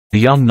a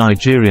young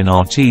Nigerian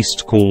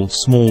artiste called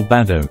Small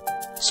Baddo.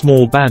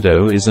 Small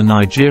Baddo is a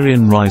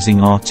Nigerian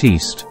rising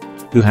artiste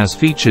who has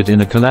featured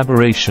in a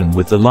collaboration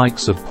with the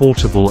likes of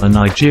Portable, a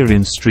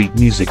Nigerian street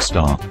music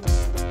star.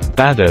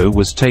 Baddo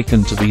was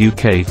taken to the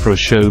UK for a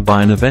show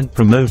by an event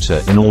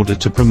promoter in order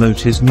to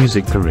promote his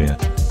music career.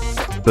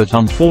 But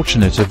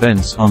unfortunate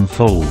events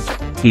unfold.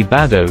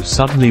 Baddo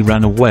suddenly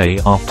ran away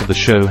after the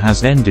show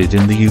has ended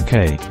in the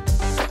UK.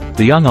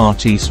 The young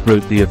artiste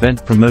wrote the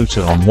event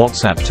promoter on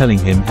WhatsApp telling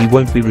him he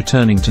won't be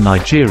returning to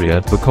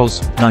Nigeria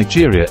because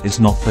Nigeria is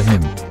not for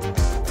him.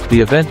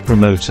 The event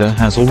promoter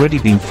has already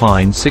been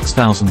fined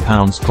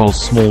 £6,000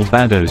 cause Small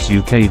Baddo's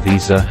UK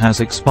visa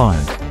has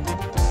expired.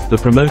 The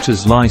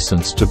promoter's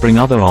license to bring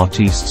other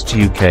artists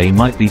to UK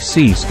might be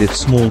seized if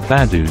Small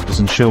Baddo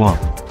doesn't show up.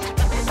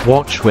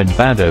 Watch when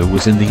Baddo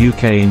was in the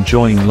UK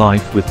enjoying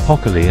life with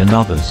Pokali and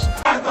others.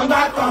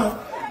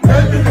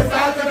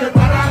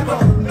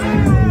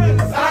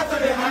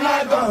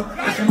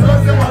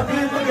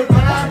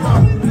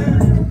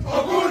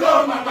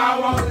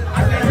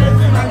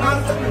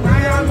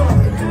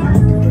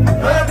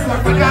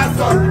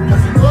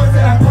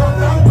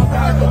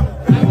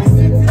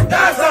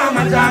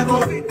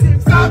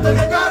 Stop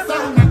the